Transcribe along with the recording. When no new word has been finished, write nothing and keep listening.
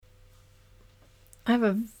I have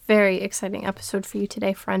a very exciting episode for you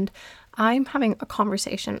today, friend. I'm having a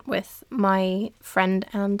conversation with my friend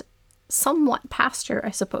and somewhat pastor,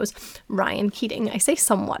 I suppose, Ryan Keating. I say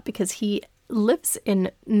somewhat because he lives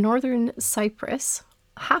in northern Cyprus,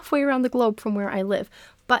 halfway around the globe from where I live,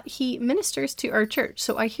 but he ministers to our church.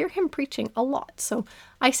 So I hear him preaching a lot. So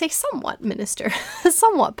I say somewhat minister,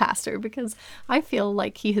 somewhat pastor, because I feel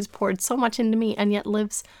like he has poured so much into me and yet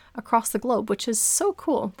lives across the globe, which is so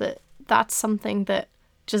cool that that's something that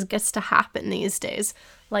just gets to happen these days.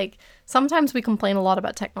 Like, sometimes we complain a lot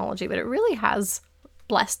about technology, but it really has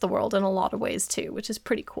blessed the world in a lot of ways too, which is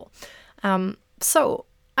pretty cool. So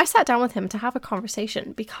I sat down with him to have a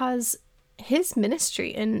conversation because his ministry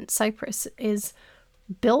in Cyprus is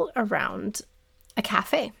built around a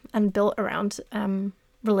cafe and built around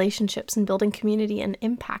relationships and building community and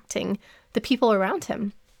impacting the people around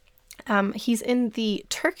him. He's in the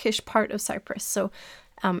Turkish part of Cyprus, so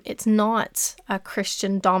it's not a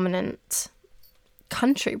Christian dominant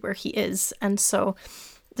country where he is. And so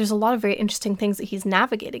there's a lot of very interesting things that he's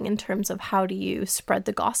navigating in terms of how do you spread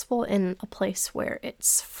the gospel in a place where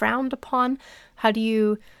it's frowned upon? How do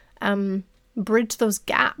you bridge those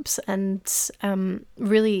gaps and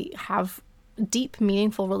really have deep,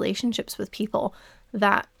 meaningful relationships with people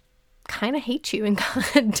that kind of hate you and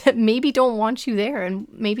maybe don't want you there and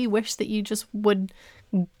maybe wish that you just would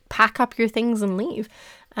pack up your things and leave.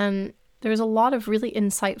 And there's a lot of really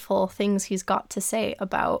insightful things he's got to say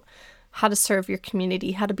about how to serve your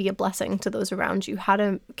community, how to be a blessing to those around you, how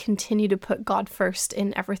to continue to put God first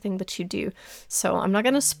in everything that you do. So I'm not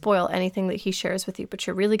going to spoil anything that he shares with you, but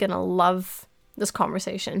you're really going to love this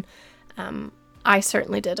conversation. I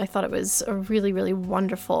certainly did. I thought it was a really, really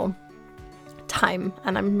wonderful time,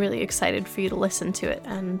 and I'm really excited for you to listen to it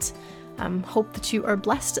and hope that you are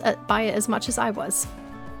blessed by it as much as I was.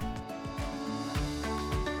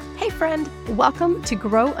 Hey friend, welcome to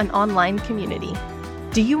Grow an Online Community.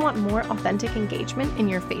 Do you want more authentic engagement in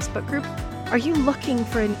your Facebook group? Are you looking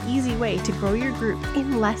for an easy way to grow your group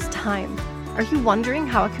in less time? Are you wondering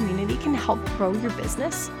how a community can help grow your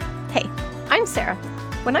business? Hey, I'm Sarah.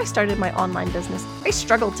 When I started my online business, I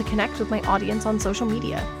struggled to connect with my audience on social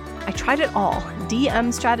media. I tried it all,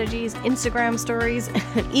 DM strategies, Instagram stories,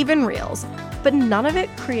 and even Reels, but none of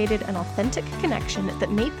it created an authentic connection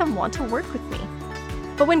that made them want to work with me.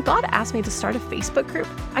 But when God asked me to start a Facebook group,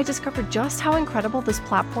 I discovered just how incredible this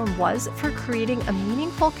platform was for creating a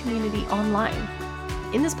meaningful community online.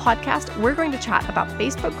 In this podcast, we're going to chat about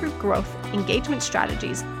Facebook group growth, engagement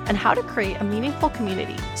strategies, and how to create a meaningful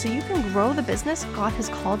community so you can grow the business God has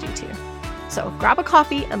called you to. So grab a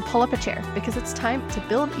coffee and pull up a chair because it's time to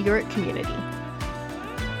build your community.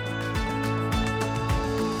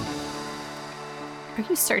 Are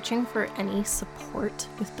you searching for any support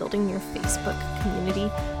with building your Facebook community?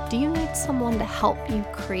 Do you need someone to help you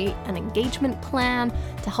create an engagement plan,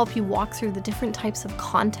 to help you walk through the different types of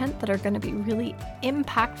content that are going to be really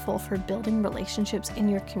impactful for building relationships in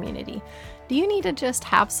your community? Do you need to just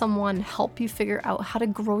have someone help you figure out how to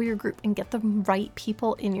grow your group and get the right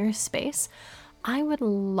people in your space? I would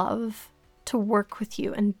love to work with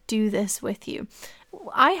you and do this with you.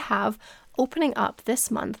 I have opening up this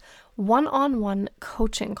month one-on-one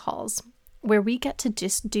coaching calls where we get to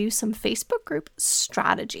just do some Facebook group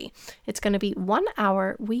strategy. It's going to be 1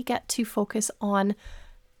 hour. We get to focus on,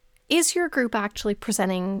 is your group actually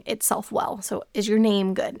presenting itself well? So is your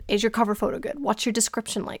name good? Is your cover photo good? What's your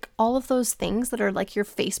description like? All of those things that are like your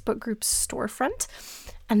Facebook group storefront.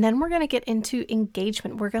 And then we're going to get into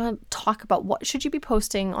engagement. We're going to talk about what should you be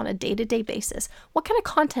posting on a day-to-day basis? What kind of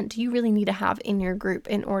content do you really need to have in your group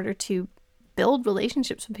in order to build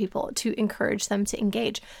relationships with people, to encourage them to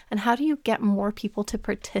engage? And how do you get more people to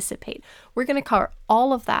participate? We're going to cover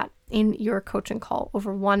all of that in your coaching call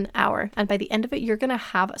over 1 hour. And by the end of it, you're going to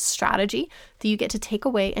have a strategy that you get to take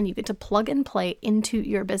away and you get to plug and play into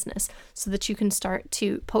your business so that you can start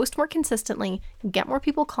to post more consistently, get more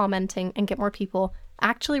people commenting, and get more people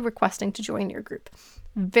actually requesting to join your group.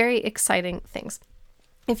 Very exciting things.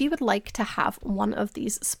 If you would like to have one of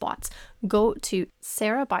these spots, go to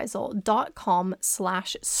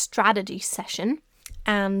sarahbeisel.com/strategy session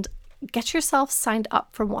and get yourself signed up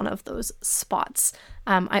for one of those spots.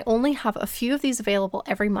 I only have a few of these available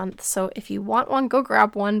every month, so if you want one, go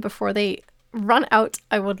grab one before they run out.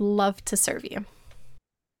 I would love to serve you.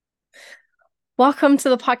 Welcome to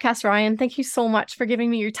the podcast, Ryan. Thank you so much for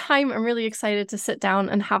giving me your time. I'm really excited to sit down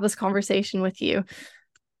and have this conversation with you.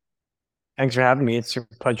 Thanks for having me. It's a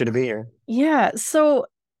pleasure to be here. Yeah, so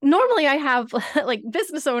normally I have like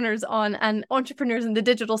business owners on and entrepreneurs in the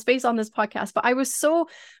digital space on this podcast, but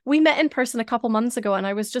we met in person a couple months ago and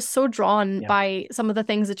I was just so drawn Yeah. by some of the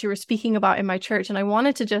things that you were speaking about in my church. And I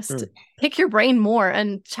wanted to just Mm, pick your brain more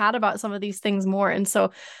and chat about some of these things more. And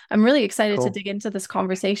so I'm really excited to cool. dig into this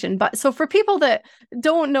conversation. But so for people that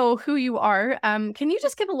don't know who you are, can you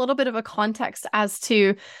just give a little bit of a context as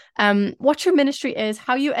to what your ministry is,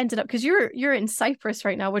 how you ended up, because you're in Cyprus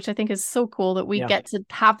right now, which I think is so cool that we Yeah. get to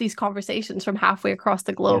have these conversations from halfway across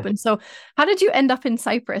the globe. Yeah. And so, how did you end up in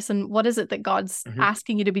Cyprus, and what is it that God's Hmm.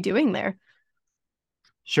 asking you to be doing there?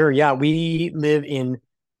 Sure. Yeah. We live in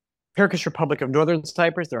Turkish Republic of Northern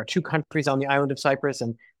Cyprus. There are two countries on the island of Cyprus,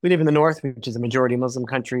 and we live in the north, which is a majority Muslim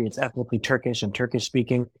country. It's ethnically Turkish and Turkish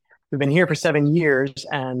speaking. We've been here for 7 years,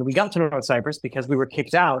 and we got to North Cyprus because we were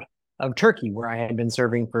kicked out of Turkey, where I had been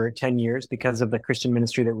serving for 10 years because of the Christian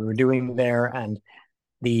ministry that we were doing there and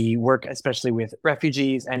the work, especially with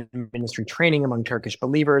refugees and ministry training among Turkish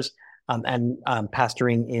believers, and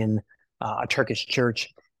pastoring in a Turkish church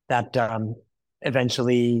that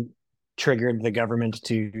eventually triggered the government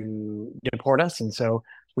to deport us. And so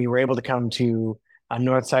we were able to come to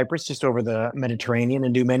North Cyprus, just over the Mediterranean,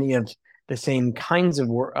 and do many of the same kinds of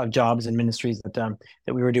work, of jobs and ministries that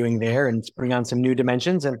we were doing there, and bring on some new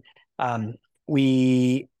dimensions. And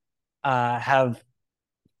we have,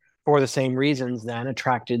 for the same reasons, then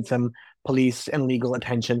attracted some police and legal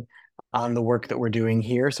attention on the work that we're doing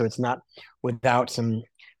here. So it's not without some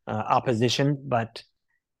opposition, but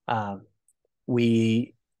uh,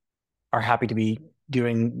 we are happy to be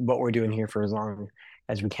doing what we're doing here for as long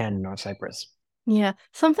as we can in North Cyprus. Yeah,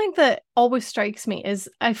 something that always strikes me is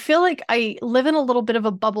I feel like I live in a little bit of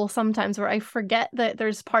a bubble sometimes where I forget that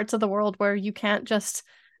there's parts of the world where you can't just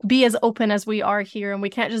be as open as we are here and we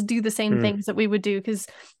can't just do the same Mm, things that we would do because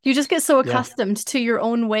you just get so yeah, accustomed to your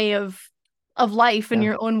own way of life and yeah.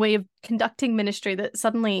 your own way of conducting ministry that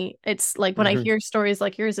suddenly it's like when I Hmm. hear stories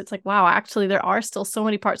like yours, it's like, wow, actually there are still so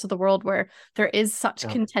many parts of the world where there is such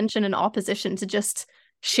Yeah, contention and opposition to just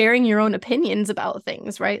sharing your own opinions about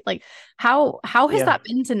things, right? Like how has yeah. that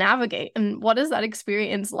been to navigate and what is that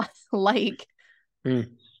experience like? Mm.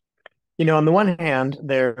 On the one hand,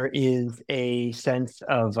 there is a sense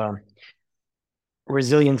of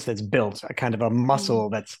resilience that's built, a kind of a Mm. muscle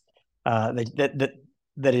that's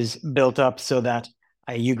that is built up so that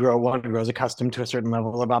one grows accustomed to a certain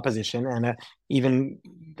level of opposition and even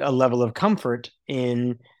a level of comfort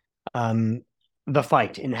in um, the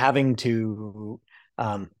fight, in having to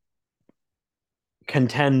um,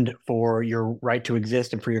 contend for your right to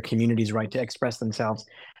exist and for your community's right to express themselves.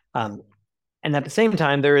 Um, and at the same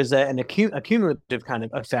time, there is a cumulative kind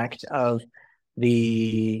of effect of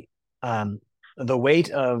the um, the weight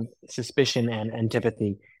of suspicion and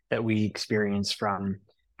antipathy that we experience from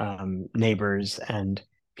neighbors and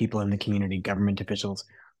people in the community, government officials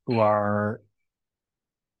who are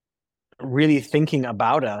really thinking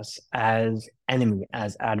about us as enemy,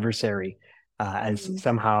 as adversary, as Mm.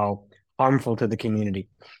 somehow harmful to the community.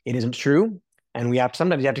 It isn't true, and we have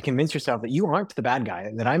sometimes you have to convince yourself that you aren't the bad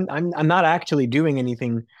guy. That I'm not actually doing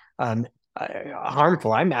anything um,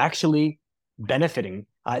 harmful. I'm actually benefiting.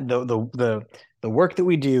 The work that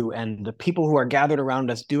we do and the people who are gathered around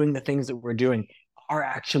us doing the things that we're doing are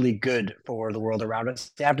actually good for the world around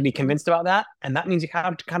us. You have to be convinced about that, and that means you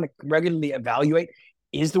have to kind of regularly evaluate,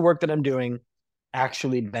 is the work that I'm doing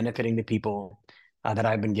actually benefiting the people that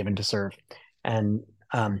I've been given to serve? And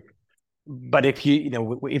but if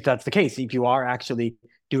if that's the case, if you are actually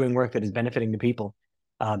doing work that is benefiting the people,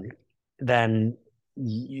 um, then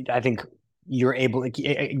I think you're able. It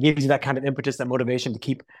gives you that kind of impetus, that motivation to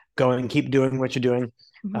keep going, keep doing what you're doing.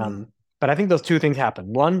 Mhm. Um, but I think those two things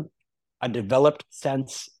happen. One, a developed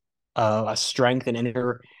sense of a strength and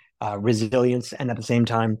inner resilience, and at the same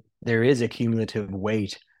time, there is a cumulative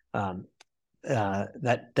weight um,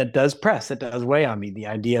 that does press, that does weigh on me. The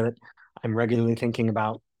idea that I'm regularly thinking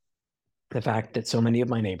about the fact that so many of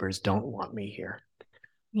my neighbors don't want me here.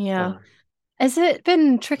 Yeah. Uh, Has it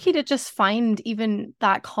been tricky to just find even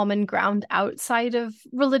that common ground outside of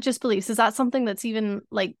religious beliefs? Is that something that's even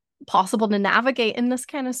like possible to navigate in this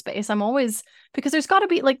kind of space? I'm always because there's got to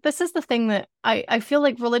be like this is the thing that I feel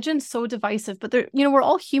like religion's so divisive, but there we're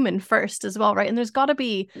all human first as well, right? And there's got to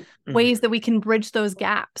be mhm, ways that we can bridge those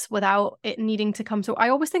gaps without it needing to come. So I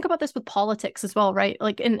always think about this with politics as well, right?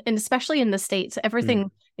 Like and especially in the States, mhm,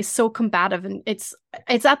 everything is so combative and it's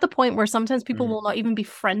at the point where sometimes people mhm, will not even be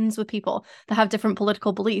friends with people that have different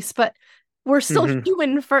political beliefs, but we're still mhm.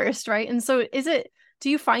 human first, right? And so do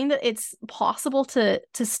you find that it's possible to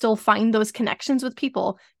still find those connections with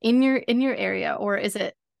people in your area, or is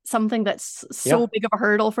it something that's so Yeah. big of a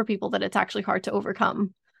hurdle for people that it's actually hard to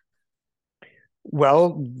overcome?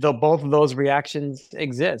 Well, the both of those reactions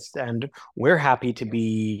exist, and we're happy to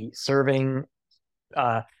be serving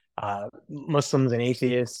uh, Muslims and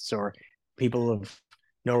atheists or people of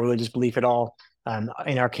no religious belief at all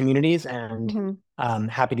in our communities, and Hmm.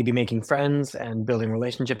 happy to be making friends and building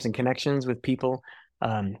relationships and connections with people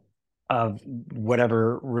um, of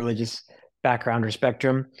whatever religious background or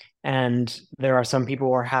spectrum. And there are some people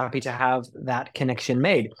who are happy to have that connection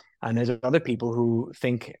made. And there's other people who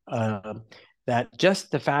think that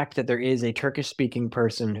just the fact that there is a Turkish speaking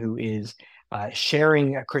person who is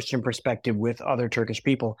sharing a Christian perspective with other Turkish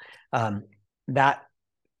people, that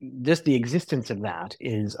just the existence of that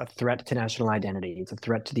is a threat to national identity. It's a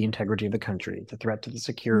threat to the integrity of the country. It's a threat to the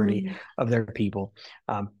security Mm. of their people.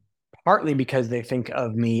 Partly because they think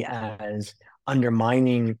of me as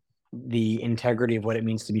undermining the integrity of what it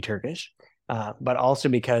means to be Turkish. But also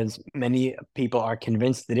because many people are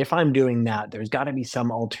convinced that if I'm doing that, there's got to be some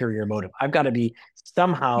ulterior motive. I've got to be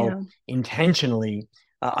somehow Yeah. intentionally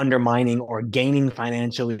undermining or gaining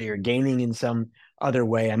financially or gaining in some other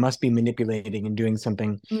way. I must be manipulating and doing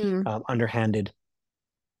something Mm. underhanded.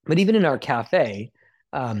 But even in our cafe,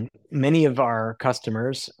 many of our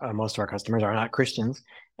customers, most of our customers are not Christians,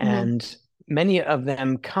 Hmm. and many of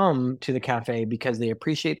them come to the cafe because they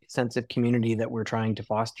appreciate the sense of community that we're trying to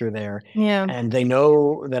foster there. Yeah. And they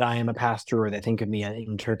know that I am a pastor, or they think of me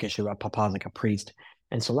in Turkish, a papa, like a priest.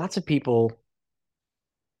 And so lots of people,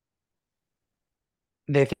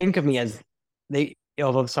 they think of me as they,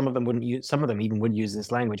 although some of them wouldn't use, some of them even would use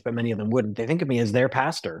this language, but many of them wouldn't. They think of me as their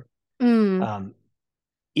pastor. Mm. Um,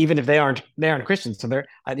 Even if they aren't Christians. So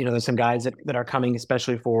there's some guys that are coming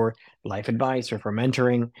especially for life advice or for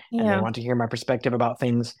mentoring, and they Yeah. want to hear my perspective about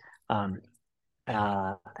things. And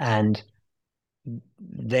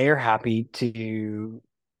they're happy to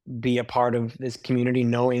be a part of this community,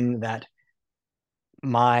 knowing that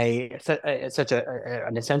an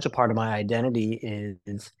essential part of my identity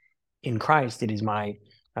is in Christ. It is my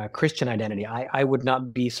Christian identity. I would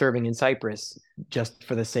not be serving in Cyprus just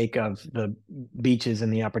for the sake of the beaches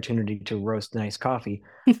and the opportunity to roast nice coffee.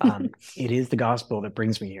 It is the gospel that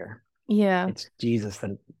brings me here. Yeah. It's Jesus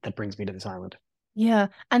that brings me to this island. Yeah.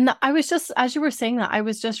 And I was just, as you were saying that, I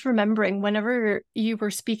was just remembering whenever you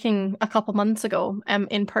were speaking a couple months ago,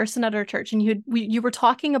 in person at our church, and you were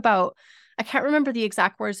talking about, I can't remember the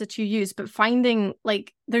exact words that you used, but finding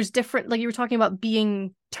like there's different, like you were talking about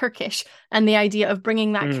being Turkish and the idea of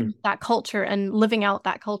bringing Mm, that culture and living out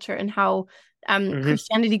that culture, and how hmm.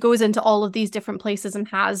 Christianity goes into all of these different places and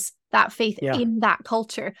has that faith Yeah, in that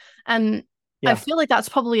culture. And I yeah, feel like that's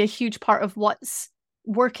probably a huge part of what's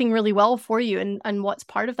working really well for you, and what's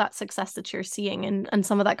part of that success that you're seeing, and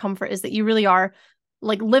some of that comfort is that you really are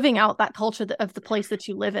like living out that culture of the place that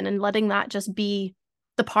you live in, and letting that just be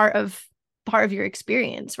the part of your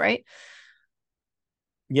experience, right?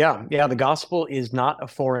 yeah. The gospel is not a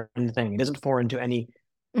foreign thing. It isn't foreign to any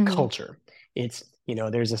Hmm. culture.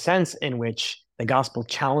 There's a sense in which the gospel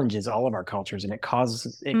challenges all of our cultures, and it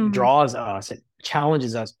Hmm. draws us, it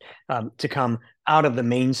challenges us to come out of the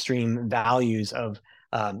mainstream values of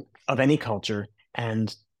any culture.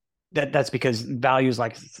 And that's because values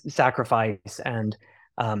like sacrifice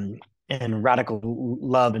um, and radical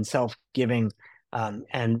love and self-giving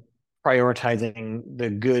and prioritizing the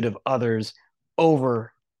good of others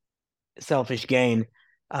over selfish gain,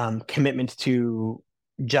 commitment to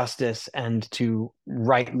justice and to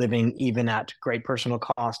right living, even at great personal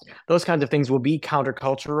cost. Those kinds of things will be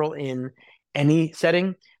countercultural in any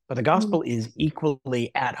setting, but the Hmm. gospel is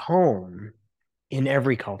equally at home in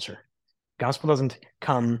every culture. Gospel doesn't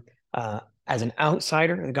come as an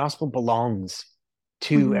outsider. The gospel belongs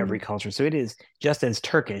to Hmm. every culture. So it is just as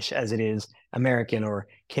Turkish as it is American or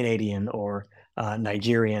Canadian or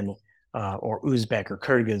Nigerian or Uzbek or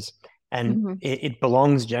Kyrgyz. And Hmm. it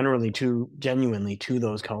belongs genuinely to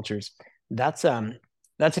those cultures. That's um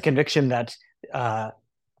that's a conviction uh,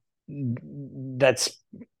 that's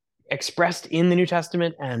expressed in the New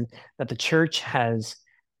Testament, and that the church has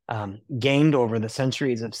gained over the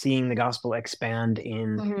centuries of seeing the gospel expand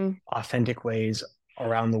in Hmm. authentic ways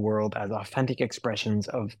around the world as authentic expressions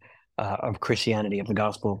of Christianity, of the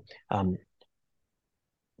gospel.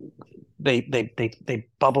 They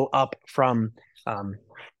bubble up from um,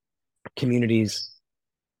 communities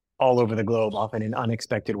all over the globe, often in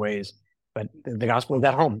unexpected ways. But the gospel is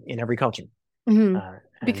at home in every culture, Hmm.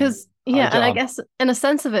 and Because our yeah, and I job. guess in a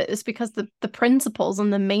sense of it is because the principles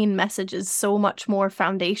and the main message is so much more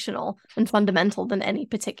foundational and fundamental than any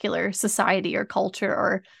particular society or culture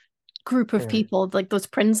or group of uh, people. Like those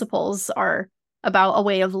principles are about a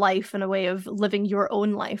way of life and a way of living your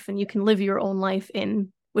own life, and you can live your own life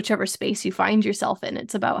in whichever space you find yourself in.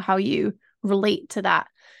 It's about how you relate to that,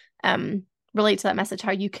 um, relate to that message,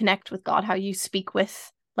 how you connect with God, how you speak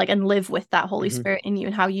with like and live with that Holy Hmm. Spirit in you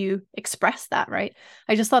and how you express that, right?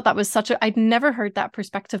 I just thought that was I'd never heard that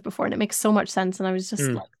perspective before, and it makes so much sense. And I was just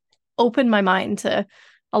Mm, like opened my mind to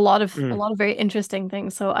a mm. lot of very interesting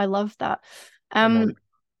things. So I love that. I love Um, it.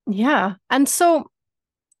 yeah. And so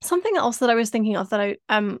something else that I was thinking of that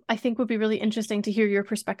I think would be really interesting to hear your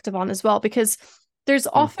perspective on as well, because there's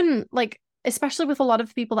Mm, often like, especially with a lot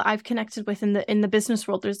of people that I've connected with in the business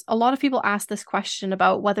world, there's a lot of people ask this question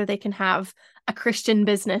about whether they can have a Christian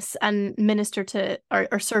business and minister to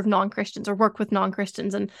or serve non-Christians or work with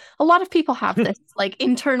non-Christians. And a lot of people have this like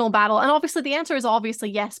internal battle. And obviously the answer is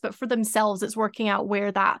obviously yes, but for themselves, it's working out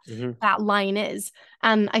where hmm. that line is.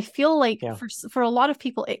 And I feel like Yeah. for a lot of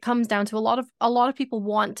people, it comes down to a lot of people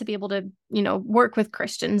want to be able to, you know, work with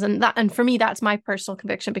Christians, and for me, that's my personal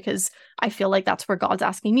conviction, because I feel like that's where God's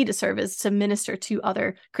asking me to serve, is to minister to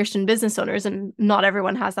other Christian business owners, and not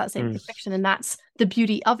everyone has that same Mm, conviction, and that's the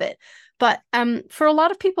beauty of it. But for a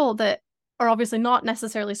lot of people that are obviously not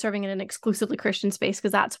necessarily serving in an exclusively Christian space,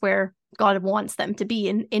 because that's where God wants them to be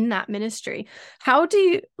in that ministry. How do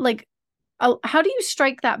you like? How do you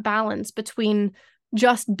strike that balance between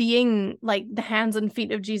just being like the hands and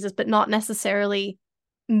feet of Jesus, but not necessarily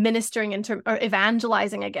ministering in term or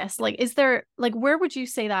evangelizing, I guess? Like, is there like where would you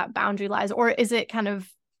say that boundary lies, or is it kind of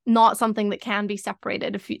not something that can be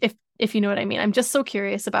separated? If you know what I mean. I'm just so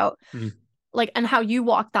curious about mm. like and how you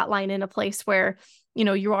walk that line in a place where you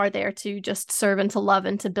know you are there to just serve and to love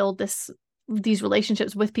and to build these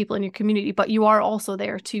relationships with people in your community, but you are also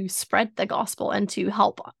there to spread the gospel and to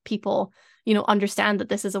help people, you know, understand that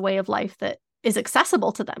this is a way of life that is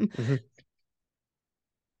accessible to them. Hmm.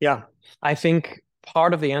 Yeah. I think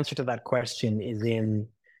part of the answer to that question is in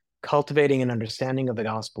cultivating an understanding of the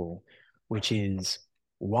gospel, which is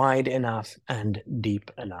wide enough and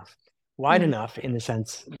deep enough. Wide Mm-hmm. enough in the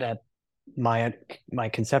sense that my my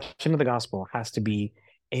conception of the gospel has to be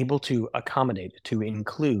able to accommodate, to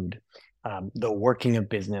include the working of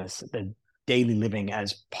business, the daily living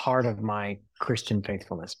as part of my Christian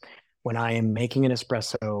faithfulness. When I am making an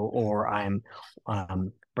espresso, or I'm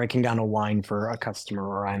breaking down a wine for a customer,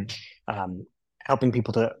 or I'm helping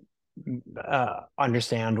people to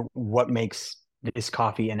understand what makes this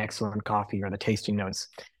coffee an excellent coffee, or the tasting notes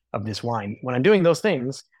of this wine. When I'm doing those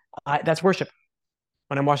things, that's worship.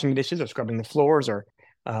 When I'm washing the dishes or scrubbing the floors or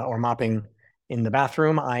mopping in the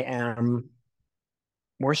bathroom, I am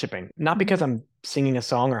worshiping. Not because I'm singing a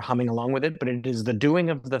song or humming along with it, but it is the doing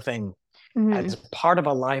of the thing Mm-hmm. as part of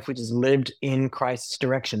a life which is lived in Christ's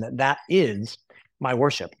direction. That is my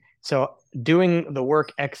worship. So doing the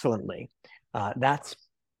work excellently, that's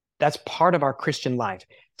part of our Christian life.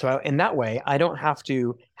 So in that way, I don't have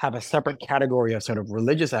to have a separate category of sort of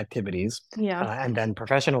religious activities Yeah. and then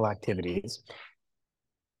professional activities.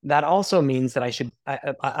 That also means that I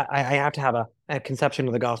have to have a conception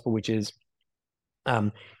of the gospel which is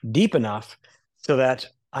um, deep enough so that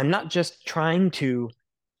I'm not just trying to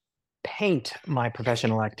paint my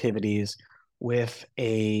professional activities with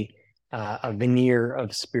a veneer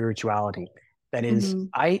of spirituality. That is, Mm-hmm.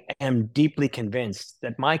 I am deeply convinced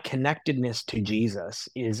that my connectedness to Jesus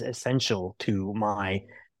is essential to my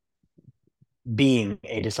being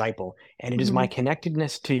a disciple. And it is Mm-hmm. my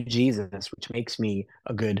connectedness to Jesus which makes me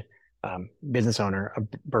a good business owner, a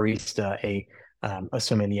barista, a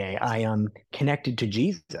sommelier. I am connected to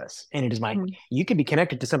Jesus, and it is my. Mm-hmm. You could be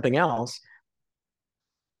connected to something else,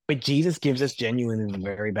 but Jesus gives us genuinely the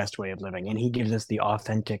very best way of living, and he gives us the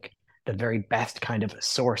authentic, the very best kind of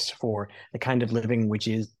source for the kind of living which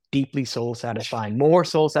is deeply soul satisfying, more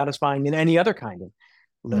soul satisfying than any other kind of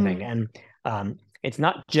living. Mm-hmm. And it's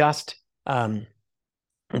not just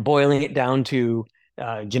boiling it down to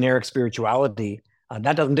generic spirituality.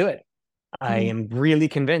 That doesn't do it. I Mm-hmm. am really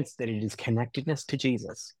convinced that it is connectedness to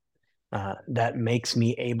Jesus that makes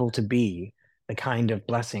me able to be the kind of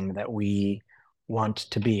blessing that we want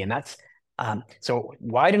to be. And that's so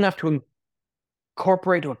wide enough to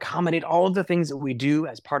incorporate, to accommodate all of the things that we do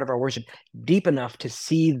as part of our worship, deep enough to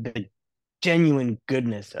see the genuine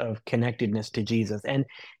goodness of connectedness to Jesus. And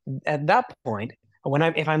at that point,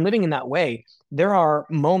 if I'm living in that way, there are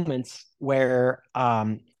moments where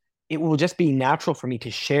it will just be natural for me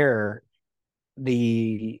to share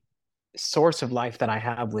the source of life that I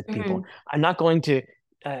have with people. Mm-hmm. I'm not going to,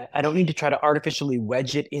 I don't need to try to artificially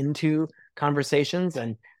wedge it into conversations.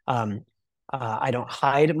 And I don't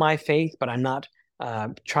hide my faith, but I'm not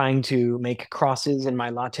trying to make crosses in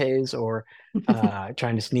my lattes, or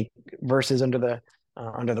trying to sneak verses under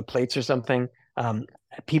the plates or something.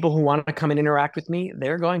 people who want to come and interact with me,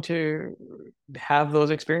 they're going to have those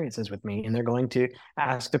experiences with me, and they're going to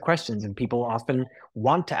ask the questions. And people often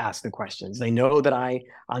want to ask the questions. They know that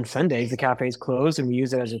on Sundays, the cafe is closed and we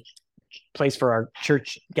use it as a place for our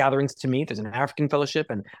church gatherings to meet. There's an African fellowship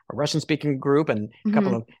and a Russian speaking group and a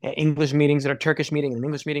couple Mm-hmm. of English meetings that are Turkish meeting and an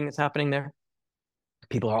English meeting that's happening there.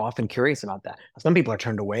 People are often curious about that. Some people are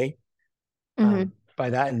turned away Mm-hmm. by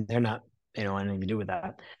that, and they're not, anything to do with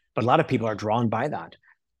that. But a lot of people are drawn by that.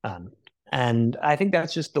 Um, and I think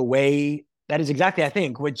that's just the way, that is exactly, I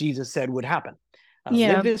think, what Jesus said would happen.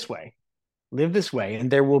 Yeah. Live this way,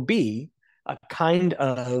 and there will be a kind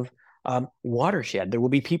of watershed. There will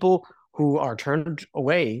be people who are turned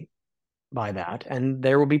away by that, and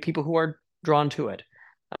there will be people who are drawn to it.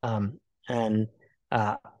 And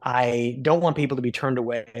I don't want people to be turned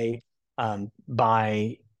away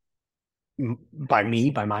by me,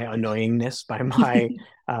 by my annoyingness, by my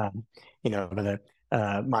um, by the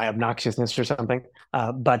my obnoxiousness or something.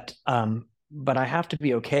 But I have to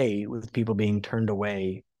be okay with people being turned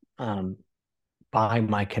away by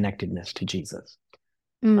my connectedness to Jesus.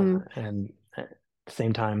 Mm. And at the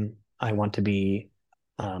same time, I want to be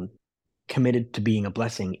um, committed to being a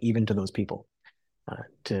blessing even to those people,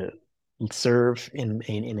 to serve in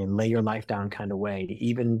a lay your life down kind of way,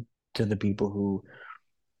 even to the people who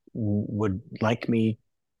would like me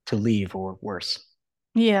to leave or worse.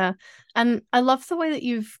 Yeah. And I love the way that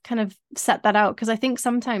you've kind of set that out because I think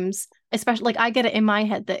sometimes, especially like I get it in my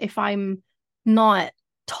head that if I'm not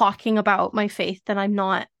talking about my faith, then I'm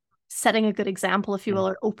not setting a good example, if you will,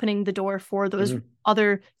 or opening the door for those Mm-hmm.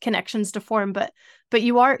 other connections to form. But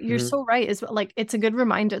you're Mm-hmm. so right is like it's a good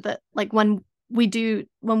reminder that like when we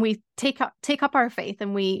take up our faith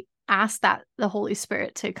and we ask that the Holy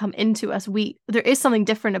Spirit to come into us, there is something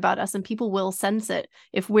different about us and people will sense it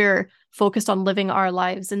if we're focused on living our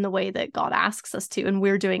lives in the way that God asks us to and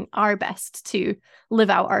we're doing our best to live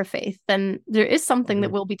out our faith. Then there is something that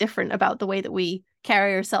Mm-hmm. will be different about the way that we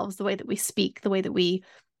carry ourselves, the way that we speak, the way that we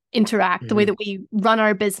interact, the way Mm-hmm. that we run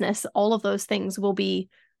our business. All of those things will be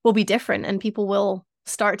different and people will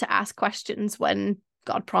start to ask questions when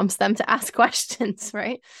God prompts them to ask questions,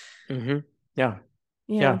 right? Mm-hmm. Yeah,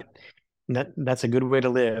 Yeah. yeah. That's a good way to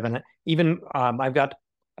live. And even I've got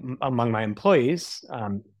among my employees,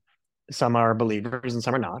 some are believers and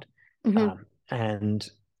some are not. Hmm. And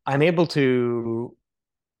I'm able to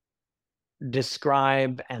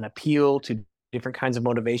describe and appeal to different kinds of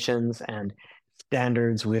motivations and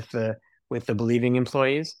standards with the believing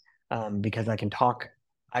employees, because I can talk,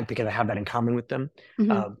 because I have that in common with them.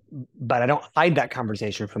 Hmm. Uh, but I don't hide that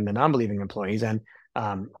conversation from the non-believing employees.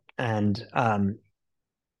 Um, and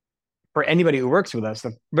for anybody who works with us,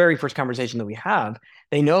 the very first conversation that we have,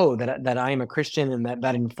 they know that I am a Christian and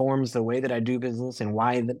that informs the way that I do business and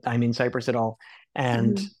why that I'm in Cyprus at all.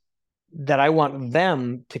 And Hmm. that I want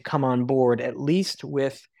them to come on board at least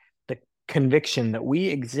with the conviction that we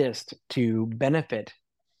exist to benefit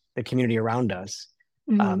the community around us,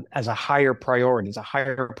 Hmm. as a higher priority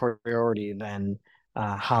than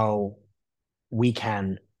how we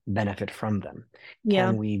can benefit from them. Yeah.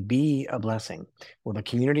 Can we be a blessing? Will the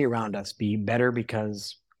community around us be better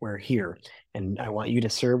because we're here? And I want you to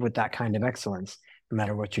serve with that kind of excellence, no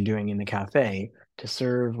matter what you're doing in the cafe, to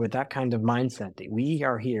serve with that kind of mindset that we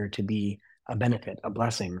are here to be a benefit, a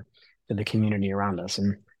blessing to the community around us.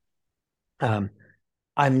 And um,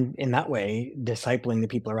 I'm in that way discipling the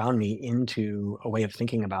people around me into a way of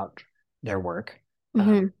thinking about their work. Um,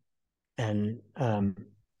 Hmm. and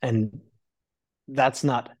and that's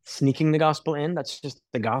not sneaking the gospel in. That's just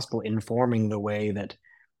the gospel informing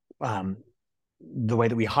um, the way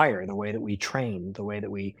that we hire, the way that we train, the way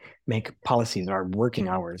that we make policies, our working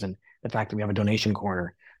hours, and the fact that we have a donation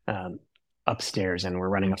corner upstairs, and we're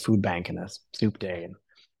running a food bank and a soup day,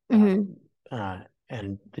 Hmm.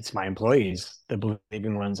 and it's my employees, the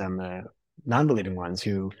believing ones and the non-believing ones,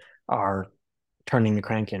 who are turning the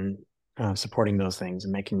crank and supporting those things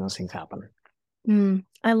and making those things happen. Mm.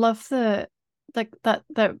 I love the like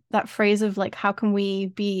that phrase of like how can we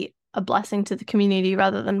be a blessing to the community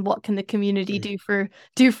rather than what can the community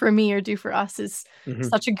do for me or do for us is Mm-hmm.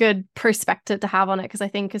 such a good perspective to have on it because I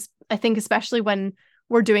think especially when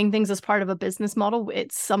we're doing things as part of a business model,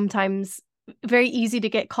 it's sometimes very easy to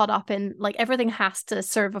get caught up in like everything has to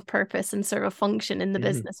serve a purpose and serve a function in the Mm-hmm.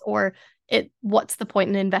 business or it what's the point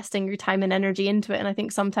in investing your time and energy into it? And I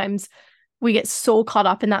think sometimes we get so caught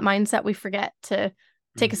up in that mindset we forget to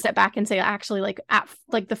take a step back and say actually like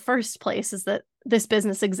the first place is that this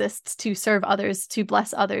business exists to serve others, to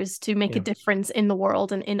bless others, to make a Yeah. difference in the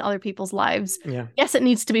world and in other people's lives. Yeah. Yes, it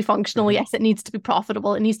needs to be functional. Mm-hmm. Yes, it needs to be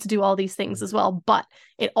profitable. It needs to do all these things as well, but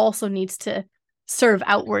it also needs to serve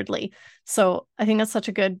outwardly. So I think that's such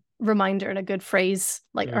a good reminder and a good phrase,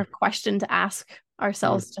 like our Mm, question to ask mm.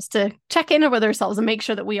 ourselves, just to check in with ourselves and make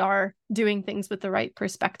sure that we are doing things with the right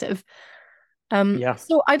perspective. Yeah.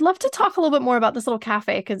 So I'd love to talk a little bit more about this little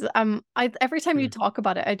cafe because I every time you Mm. talk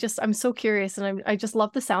about it, I'm so curious and I just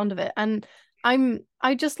love the sound of it, and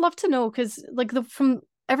I just love to know because like the from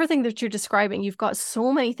everything that you're describing, you've got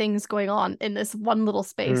so many things going on in this one little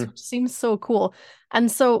space, Mm. which seems so cool. And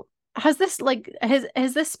so has this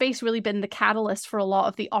space really been the catalyst for a lot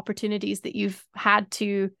of the opportunities that you've had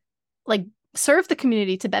to like serve the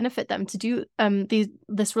community, to benefit them, to do these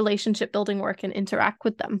this relationship building work and interact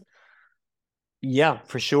with them? Yeah,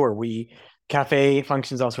 for sure. We cafe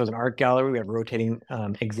functions also as an art gallery. We have a rotating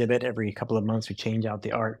exhibit every couple of months. We change out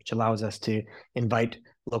the art, which allows us to invite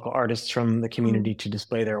local artists from the Mm. community to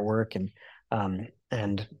display their work and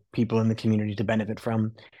people in the community to benefit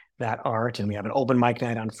from that art. And we have an open mic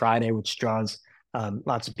night on Friday, which draws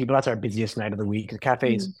lots of people. That's our busiest night of the week. The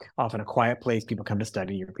cafe is Mm. often a quiet place. People come to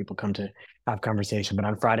study or people come to have conversation. But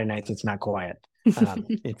on Friday nights, it's not quiet.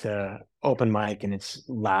 It's a open mic and it's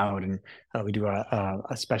loud, and we do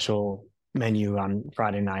a special menu on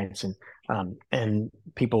Friday nights, and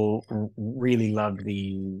people really love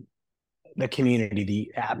the community,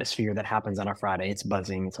 the atmosphere that happens on a Friday. It's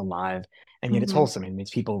buzzing, it's alive, and yet it's Mhm. wholesome. It's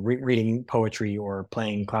people reading poetry or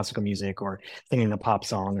playing classical music or singing a pop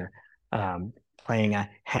song or playing a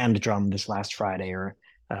hand drum this last Friday or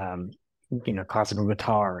um, classical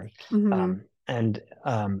guitar. Mhm. And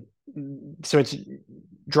so it's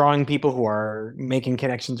drawing people who are making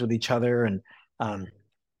connections with each other, and um,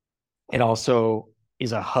 it also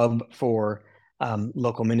is a hub for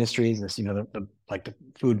local ministries. This, like the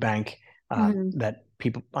food bank Mhm. that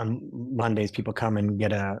people on Mondays people come and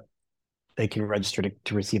they can register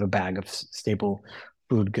to receive a bag of staple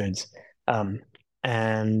food goods. Um,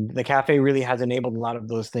 and the cafe really has enabled a lot of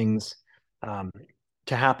those things um,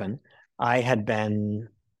 to happen. I had been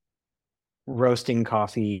roasting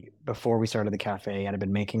coffee before we started the cafe, and I've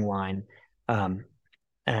been making wine. Um,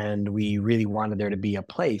 and we really wanted there to be a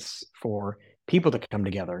place for people to come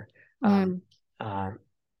together, um, Mhm. uh,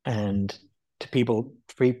 and for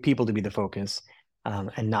people to be the focus,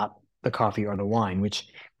 and not the coffee or the wine,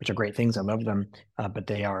 which are great things. I love them, but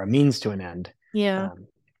they are a means to an end, Yeah. um,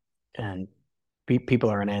 and people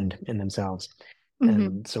are an end in themselves. Mhm.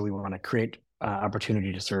 And so we want to create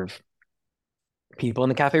opportunity to serve people,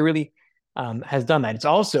 and the cafe really has done that. It's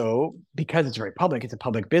also because it's very public; it's a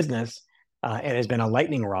public business. It has been a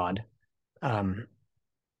lightning rod um,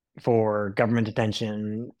 for government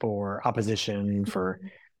attention, for opposition, for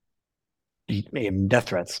Mhm. death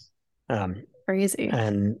threats. Um, Crazy.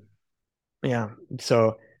 and yeah,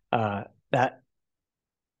 so that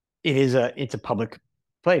it's a public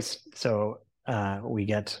place. So we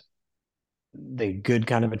get the good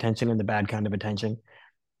kind of attention and the bad kind of attention.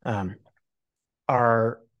 Um,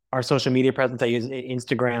 our our social media presence, I use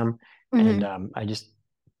Instagram, and Mhm. I just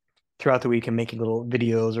throughout the week I'm making little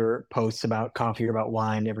videos or posts about coffee or about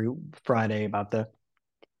wine every Friday about the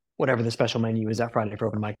whatever the special menu is that Friday for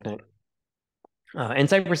open mic night. And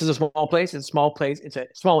Cyprus is a small place. It's a small place. It's a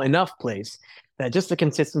small enough place that just the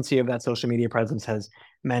consistency of that social media presence has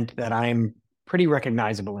meant that I'm pretty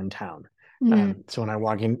recognizable in town. Mhm. So when I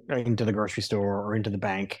walk into the grocery store or into the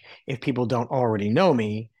bank, if people don't already know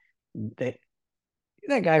me, they,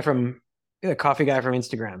 that guy from the coffee guy from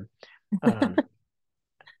Instagram. Um,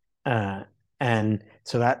 uh, and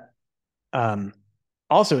so that um,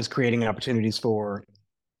 also is creating opportunities for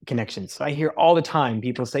connections. So I hear all the time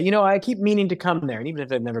people say, I keep meaning to come there, and even if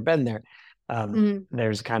they've never been there, Mhm.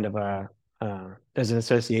 there's kind of there's an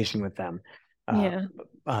association with them uh,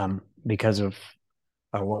 Yeah. because of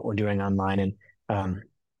what we're doing online, and um,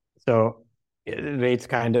 so it's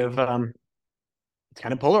kind of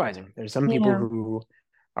polarizing. There's some people Yeah. who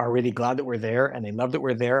are really glad that we're there and they love that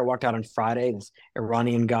we're there. I walked out on Friday. This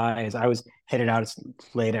Iranian guy, as I was headed out, it's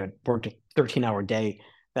late. I worked a 13-hour day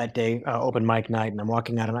that day, open mic night, and I'm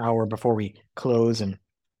walking out an hour before we close and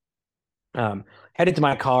headed to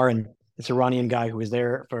my car. And this Iranian guy who was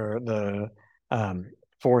there for the um,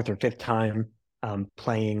 fourth or fifth time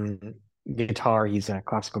playing guitar, he's a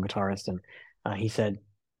classical guitarist, and he said,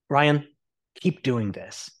 "Ryan, keep doing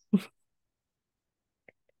this."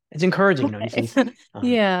 It's encouraging, He Okay. says, um,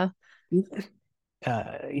 Yeah.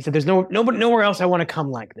 he said, "There's nobody, nowhere else I want to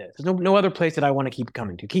come like this. There's no other place that I want to keep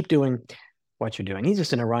coming to. Keep doing what you're doing." He's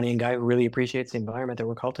just an Iranian guy who really appreciates the environment that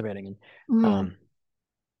we're cultivating, and Mhm. um,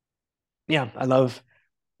 yeah, I love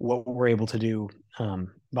what we're able to do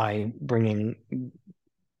by bringing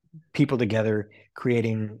people together,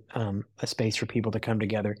 creating a space for people to come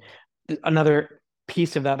together. Another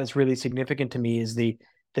piece of that that's really significant to me is the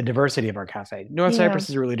diversity of our cafe. North Yeah. Cyprus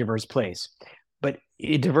is a really diverse place, but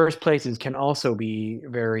diverse places can also be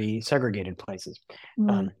very segregated places. Mm.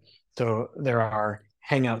 Um, so there are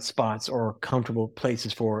hangout spots or comfortable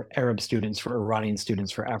places for Arab students, for Iranian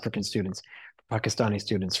students, for African students, for Pakistani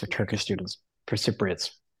students, for Turkish students, for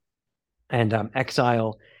Cypriots. And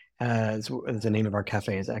Exile, is the name of our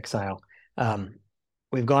cafe, is Exile. Um,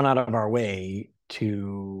 we've gone out of our way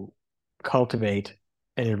to cultivate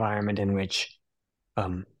an environment in which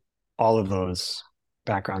all of those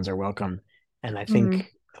backgrounds are welcome. And I Mm.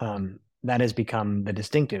 think that has become the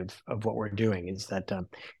distinctive of what we're doing is that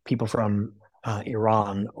people from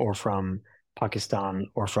Iran or from Pakistan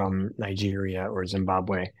or from Nigeria or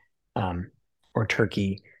Zimbabwe um, or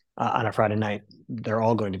Turkey on a Friday night, they're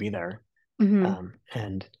all going to be there. Hmm.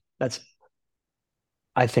 And that's,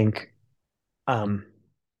 I think, um,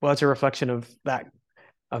 well, it's a reflection of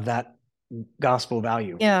that gospel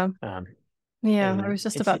value. Yeah. Um, Yeah. I and was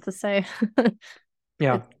just it's about to say.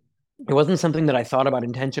 yeah, It's, it wasn't something that I thought about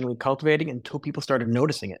intentionally cultivating until people started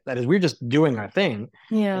noticing it. That is, we're just doing our thing,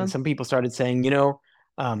 yeah. and some people started saying,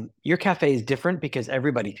 your cafe is different because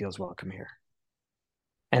everybody feels welcome here.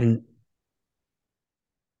 And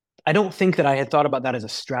I don't think that I had thought about that as a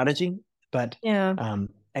strategy, but Yeah.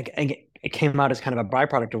 it came out as kind of a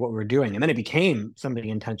byproduct of what we were doing, and then it became something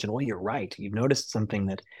intentional. Well, you're right. You've noticed something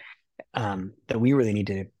that we really need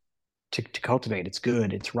to cultivate. It's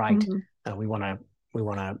good. It's right. Hmm. We want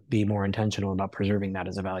to be more intentional about preserving that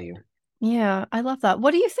as a value. Yeah. I love that.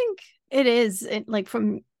 What do you think it is, like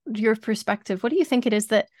from your perspective, what do you think it is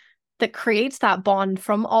that creates that bond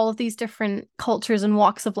from all of these different cultures and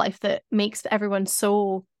walks of life that makes everyone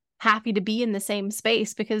so happy to be in the same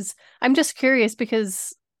space? Because I'm just curious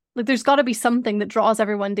because like there's got to be something that draws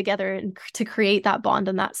everyone together and to create that bond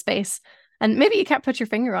in that space. And maybe you can't put your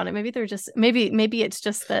finger on it. Maybe they're just maybe it's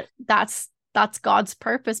just that's God's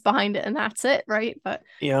purpose behind it and that's it, right? But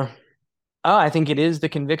Yeah. Oh, I think it is the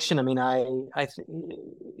conviction. I mean,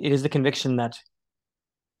 it is the conviction that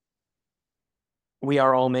we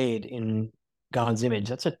are all made in God's image.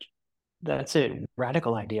 That's a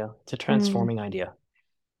radical idea. It's a mm, transforming idea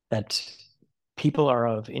that people are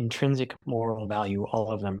of intrinsic moral value,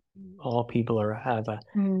 all of them. All people have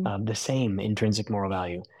mm, the same intrinsic moral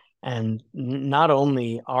value. And not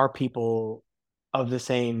only are people of the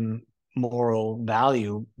same moral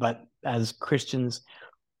value, but as Christians,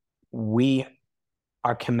 we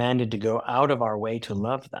are commanded to go out of our way to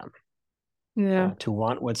love them, yeah, to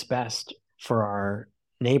want what's best for our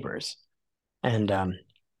neighbors. And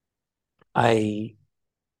I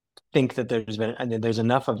think that there's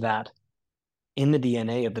enough of that in the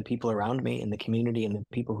DNA of the people around me, in the community, and the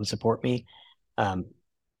people who support me, um,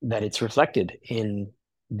 that it's reflected in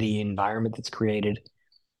the environment that's created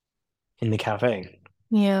in the cafe.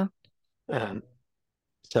 yeah, Um,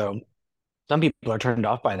 so some people are turned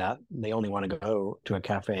off by that. They only want to go to a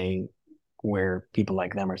cafe where people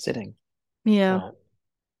like them are sitting. yeah, Uh,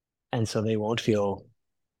 and so they won't feel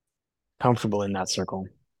comfortable in that circle.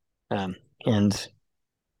 And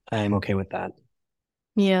I'm okay with that.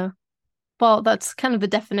 yeah. Well, that's kind of the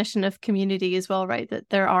definition of community as well, right? That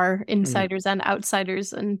there are Mm, insiders and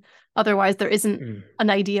outsiders, and otherwise there isn't mm, an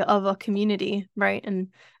idea of a community, right? And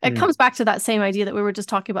it mm, comes back to that same idea that we were just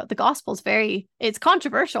talking about. The gospel's it's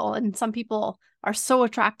controversial, and some people are so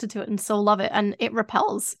attracted to it and so love it, and it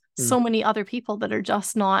repels mm. so many other people that are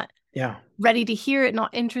just not Yeah, ready to hear it,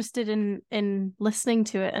 not interested in listening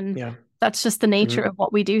to it. And yeah. that's just the nature Hmm. of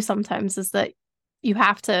what we do sometimes is that you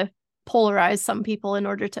have to polarize some people in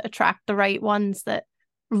order to attract the right ones that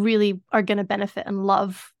really are going to benefit and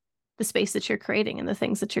love the space that you're creating and the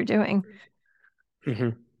things that you're doing. Hmm.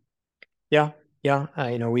 Yeah, yeah.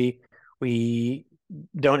 We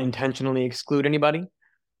don't intentionally exclude anybody,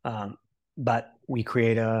 um, but we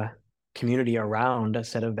create a community around a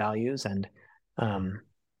set of values, and um,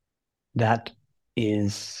 that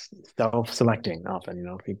is self-selecting.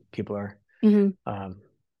 Often, people Hmm. um,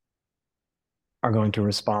 are going to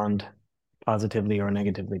respond positively or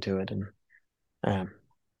negatively to it, and um,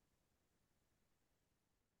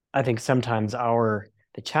 I think sometimes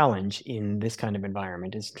the challenge in this kind of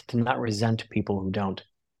environment is to not resent people who don't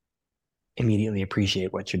immediately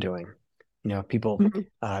appreciate what you're doing. If people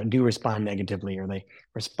Hmm. do respond negatively or they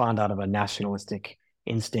respond out of a nationalistic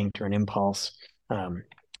instinct or an impulse, or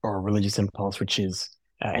a religious impulse, which is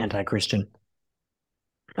anti-Christian.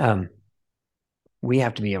 Um, we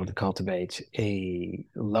have to be able to cultivate a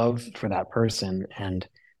love for that person and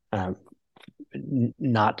um,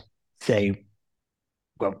 not say,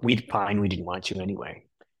 well, we didn't want you anyway.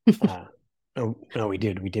 Uh, Oh, no, we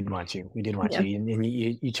did. We did want you. We did want Yeah. you. And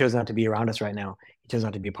you chose not to be around us right now. You chose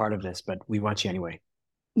not to be a part of this, but we want you anyway.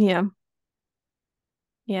 Yeah.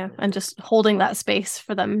 Yeah. And just holding that space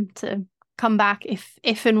for them to come back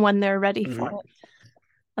if and when they're ready for Hmm. it.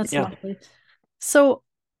 That's Yeah. lovely. So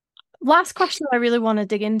last question I really want to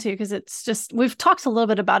dig into because it's just we've talked a little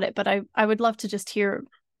bit about it, but I would love to just hear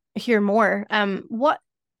more. What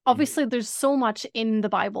obviously there's so much in the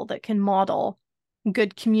Bible that can model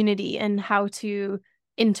good community and how to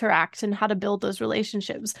interact and how to build those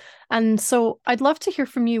relationships. And so I'd love to hear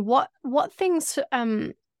from you what things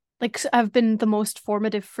like have been the most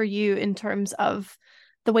formative for you in terms of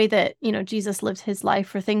the way that, Jesus lived his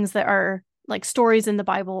life or things that are like stories in the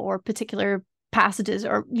Bible or particular passages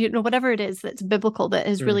or whatever it is that's biblical that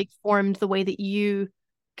has Mm. really formed the way that you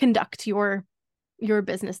conduct your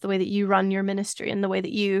business, the way that you run your ministry, and the way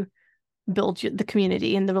that you build the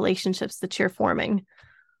community and the relationships that you're forming.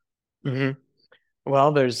 Hmm.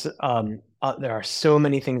 Well, there are so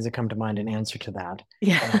many things that come to mind in answer to that.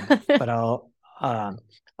 Yeah. But um,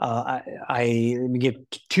 let me give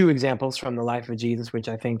two examples from the life of Jesus, which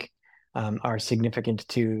I think are significant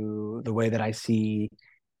to the way that I see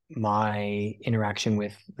my interaction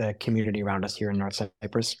with the community around us here in North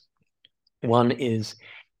Cyprus. One is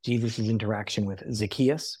Jesus' interaction with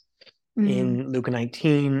Zacchaeus. Mm. In Luke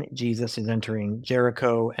 19, Jesus is entering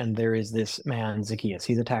Jericho, and there is this man, Zacchaeus.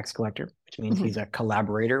 He's a tax collector, which means Mhm. he's a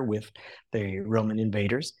collaborator with the Roman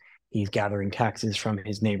invaders. He's gathering taxes from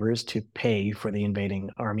his neighbors to pay for the invading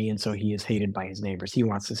army, and so he is hated by his neighbors. He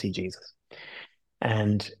wants to see Jesus.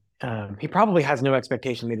 And he probably has no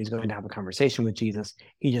expectation that he's going to have a conversation with Jesus.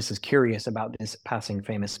 He just is curious about this passing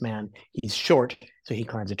famous man. He's short, so he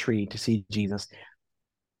climbs a tree to see Jesus.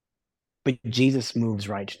 But Jesus moves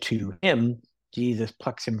right to him. Jesus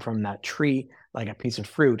plucks him from that tree like a piece of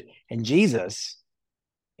fruit. And Jesus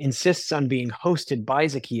insists on being hosted by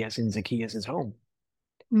Zacchaeus in Zacchaeus' home.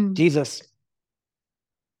 Mm. Jesus,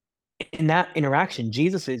 in that interaction,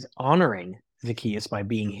 Jesus is honoring Zacchaeus by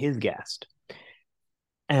being his guest.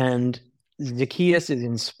 And Zacchaeus is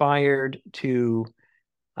inspired to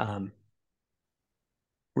um,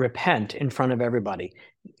 repent in front of everybody.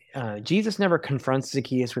 Jesus never confronts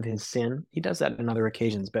Zacchaeus with his sin. He does that on other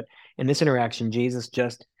occasions, but in this interaction, Jesus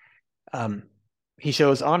just um, he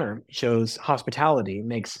shows honor, shows hospitality,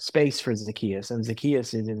 makes space for Zacchaeus, and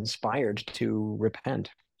Zacchaeus is inspired to repent.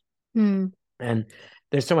 Mm. And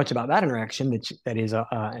there's so much about that interaction that is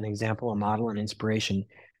an example, a model, an inspiration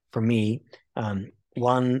for me.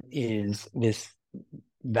 One is this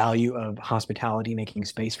value of hospitality, making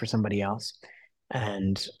space for somebody else,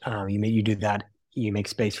 and you do that. You make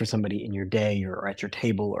space for somebody in your day, or at your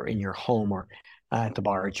table, or in your home, or at the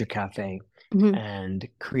bar, at your cafe, Mhm. and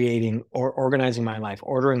creating or organizing my life,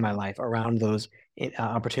 ordering my life around those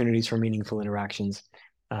opportunities for meaningful interactions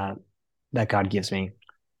uh, that God gives me,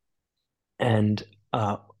 and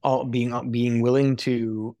all being willing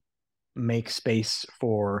to make space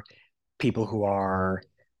for people who are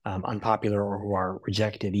unpopular or who are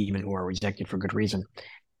rejected, even who are rejected for good reason.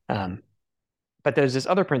 Um, but there's this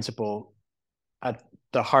other principle at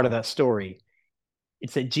the heart of that story.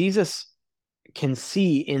 It's that Jesus can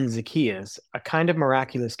see in Zacchaeus a kind of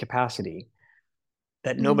miraculous capacity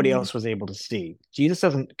that nobody Mm. else was able to see. Jesus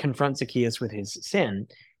doesn't confront Zacchaeus with his sin.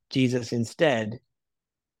 Jesus instead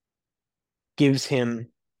gives him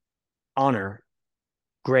honor,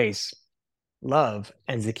 grace, love,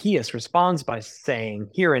 and Zacchaeus responds by saying,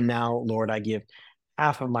 "Here and now, Lord, I give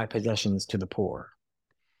half of my possessions to the poor."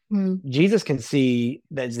 Mm. Jesus can see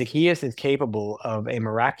that Zacchaeus is capable of a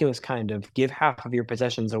miraculous kind of give half of your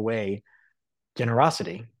possessions away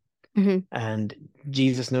generosity, Mhm. and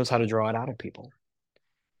Jesus knows how to draw it out of people.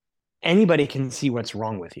 Anybody can see what's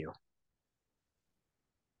wrong with you,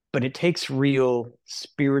 but it takes real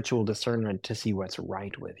spiritual discernment to see what's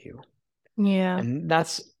right with you. Yeah. And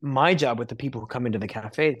that's my job with the people who come into the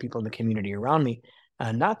cafe, the people in the community around me,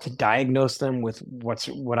 not to diagnose them with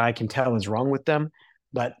what I can tell is wrong with them,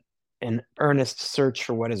 but an earnest search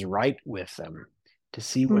for what is right with them, to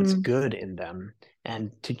see what's Mm. good in them,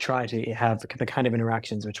 and to try to have the kind of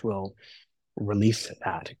interactions which will release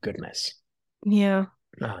that goodness. Yeah.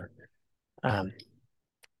 Uh, um,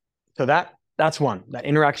 so that's one, that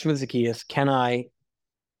interaction with Zacchaeus. Can I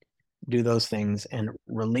do those things and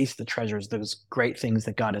release the treasures, those great things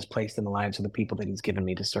that God has placed in the lives of the people that He's given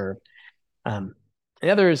me to serve? The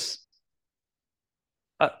other is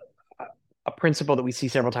a, a principle that we see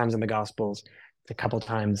several times in the Gospels, a couple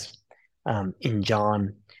times in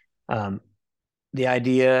John. Um, the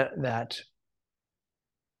idea that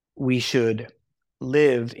we should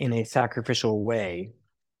live in a sacrificial way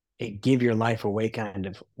a give your life away kind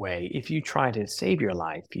of way. If you try to save your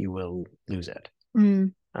life, you will lose it.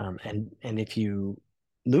 Mm, And if you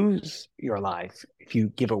lose your life, if you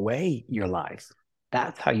give away your life,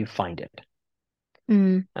 that's how you find it.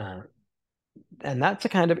 mm, Uh, and that's a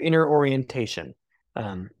kind of inner orientation.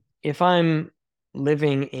 Um, if I'm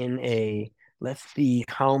living in a let's see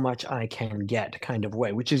how much I can get kind of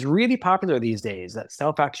way, which is really popular these days, that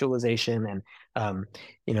self-actualization and um,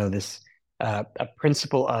 this a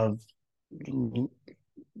principle of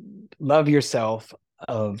love yourself,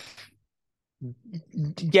 of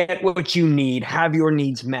get what you need, have your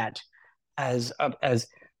needs met, as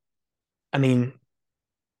I mean,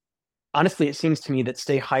 honestly, it seems to me that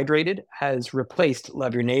stay hydrated has replaced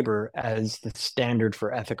love your neighbor as the standard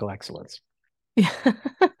for ethical excellence. yeah.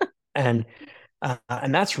 And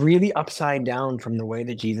that's really upside down from the way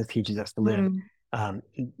that Jesus teaches us to live. Mm, Um,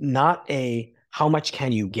 Not a how much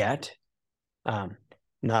can you get, um,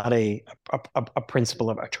 not a principle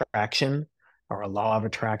of attraction or a law of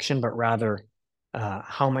attraction, but rather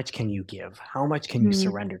how much can you give? How much can you mm,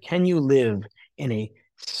 surrender? Can you live in a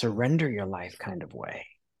surrender your life kind of way?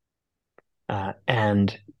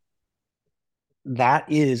 And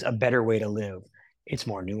that is a better way to live. It's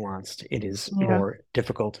more nuanced. It is yeah. more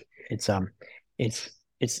difficult. It's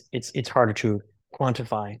it's it's harder to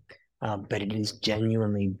quantify, but it is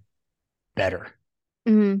genuinely better.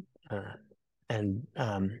 Mm, Uh, and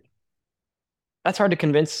That's hard to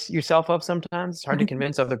convince yourself of sometimes. It's hard to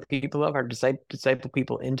convince other people of, or disciple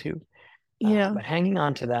people into. yeah. But hanging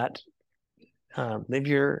on to that, live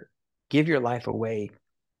your, give your life away.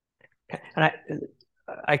 And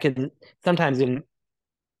I can sometimes in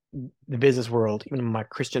the business world, even my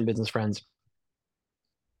Christian business friends,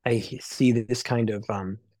 I see this kind of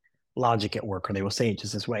logic at work, or they will say it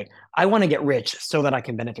just this way: I want to get rich so that I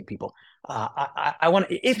can benefit people. I want,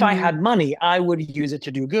 if I Mm, had money, I would use it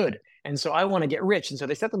to do good, and so I want to get rich. And so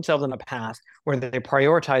they set themselves on a path where they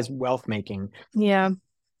prioritize wealth making yeah.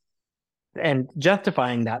 and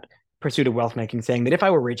justifying that pursuit of wealth making, saying that if I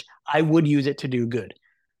were rich, I would use it to do good.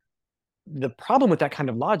 The problem with that kind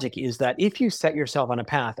of logic is that if you set yourself on a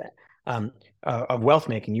path um, of wealth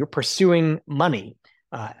making, you're pursuing money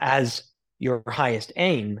as your highest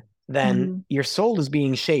aim, then Mm, your soul is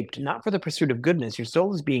being shaped not for the pursuit of goodness. Your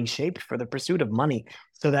soul is being shaped for the pursuit of money.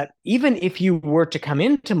 So that even if you were to come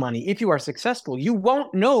into money, if you are successful, you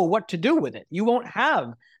won't know what to do with it. You won't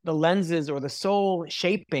have the lenses or the soul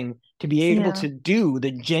shaping to be able yeah. to do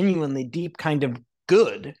the genuinely deep kind of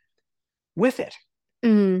good with it.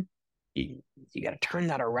 Mm, You got to turn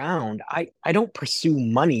that around. I don't pursue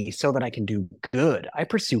money so that I can do good. I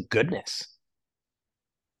pursue goodness.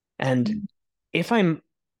 And mm, if I'm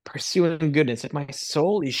pursuing goodness, if my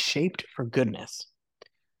soul is shaped for goodness,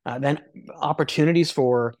 then opportunities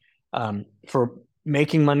for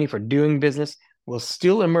making money, for doing business will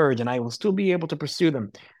still emerge, and I will still be able to pursue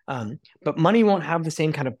them. But money won't have the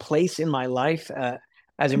same kind of place in my life,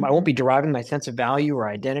 as in, I won't mm, be deriving my sense of value or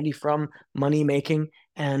identity from money making.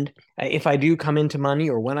 And if I do come into money,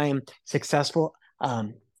 or when I am successful,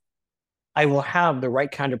 I will have the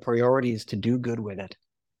right kind of priorities to do good with it.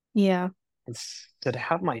 yeah. And so to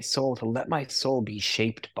have my soul, to let my soul be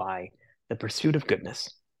shaped by the pursuit of goodness,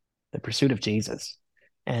 the pursuit of Jesus,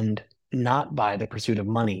 and not by the pursuit of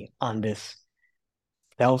money on this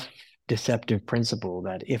self-deceptive principle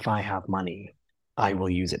that if I have money, I will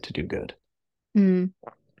use it to do good. Mm.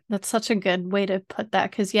 That's such a good way to put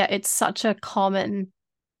that because yeah, it's such a common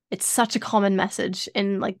message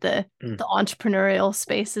in like Mm, the entrepreneurial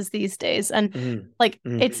spaces these days. And mm, like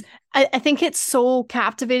mm, it's I think it's so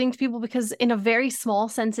captivating to people because in a very small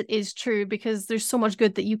sense it is true because there's so much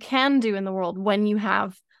good that you can do in the world when you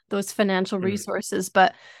have those financial mm, resources,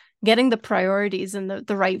 but getting the priorities and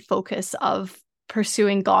the right focus of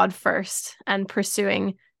pursuing God first and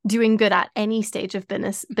pursuing doing good at any stage of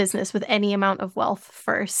business with any amount of wealth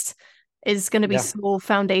first is going to be yeah. so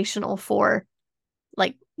foundational for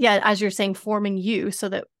like yeah, as you're saying, forming you so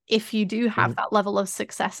that if you do have Mm, that level of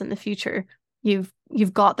success in the future, you've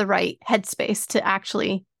got the right headspace to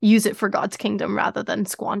actually use it for God's kingdom rather than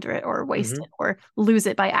squander it or waste mm-hmm. it or lose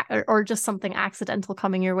it by or just something accidental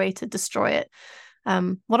coming your way to destroy it.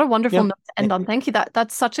 What a wonderful Yeah. note to end on. Thank you.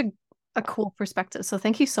 That's such a cool perspective. So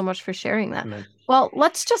thank you so much for sharing that. Amen. Well,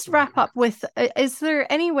 let's just wrap up with is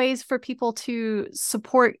there any ways for people to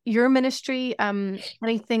support your ministry?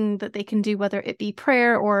 Anything that they can do, whether it be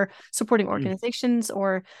prayer or supporting Mm, organizations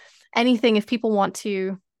or anything if people want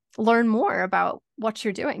to learn more about what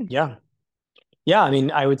you're doing. yeah. Yeah, I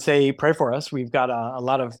mean, I would say pray for us. We've got a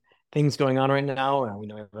lot of things going on right now. We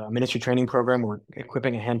know we have a ministry training program. We're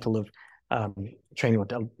equipping a handful of um, training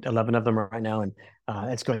with 11 of them right now, and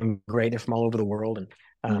it's going great. They're from all over the world,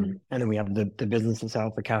 Mm. and then we have the business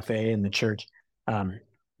itself, the cafe, and the church. Um,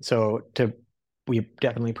 so to we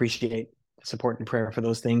definitely appreciate support and prayer for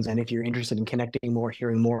those things. And if you're interested in connecting more,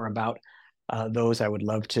 hearing more about those, I would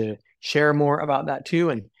love to share more about that too.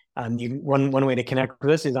 And one way to connect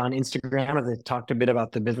with us is on Instagram. As I talked a bit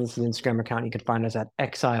about the business's Instagram account, you can find us at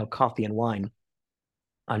Exile Coffee and Wine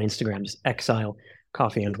on Instagram, just Exile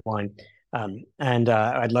Coffee and Wine. And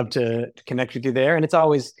I'd love to connect with you there. And it's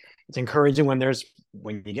encouraging when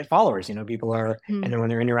you get followers. People are, Mm. and when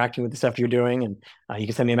they're interacting with the stuff you're doing, and you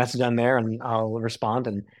can send me a message on there, and I'll respond.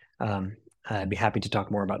 And I'd be happy to talk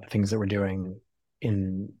more about the things that we're doing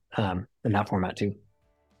in that format too.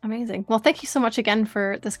 Amazing. Well, thank you so much again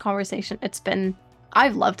for this conversation.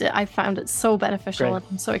 I've loved it. I've found it so beneficial, Great.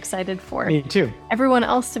 and I'm so excited for Me too. everyone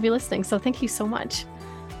else to be listening. So thank you so much.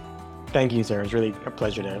 Thank you, Sarah. It's really a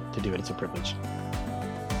pleasure to do it. It's a privilege.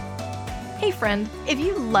 Hey friend, if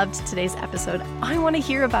you loved today's episode, I want to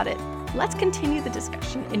hear about it. Let's continue the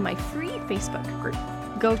discussion in my free Facebook group.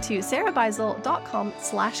 Go to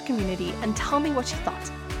sarahbeisel.com/community and tell me what you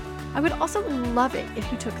thought. I would also love it if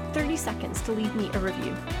you took 30 seconds to leave me a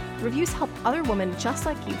review. Reviews help other women just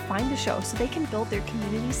like you find the show so they can build their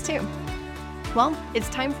communities too. Well, it's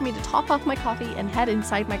time for me to top off my coffee and head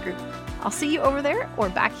inside my group. I'll see you over there or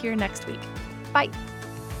back here next week. Bye.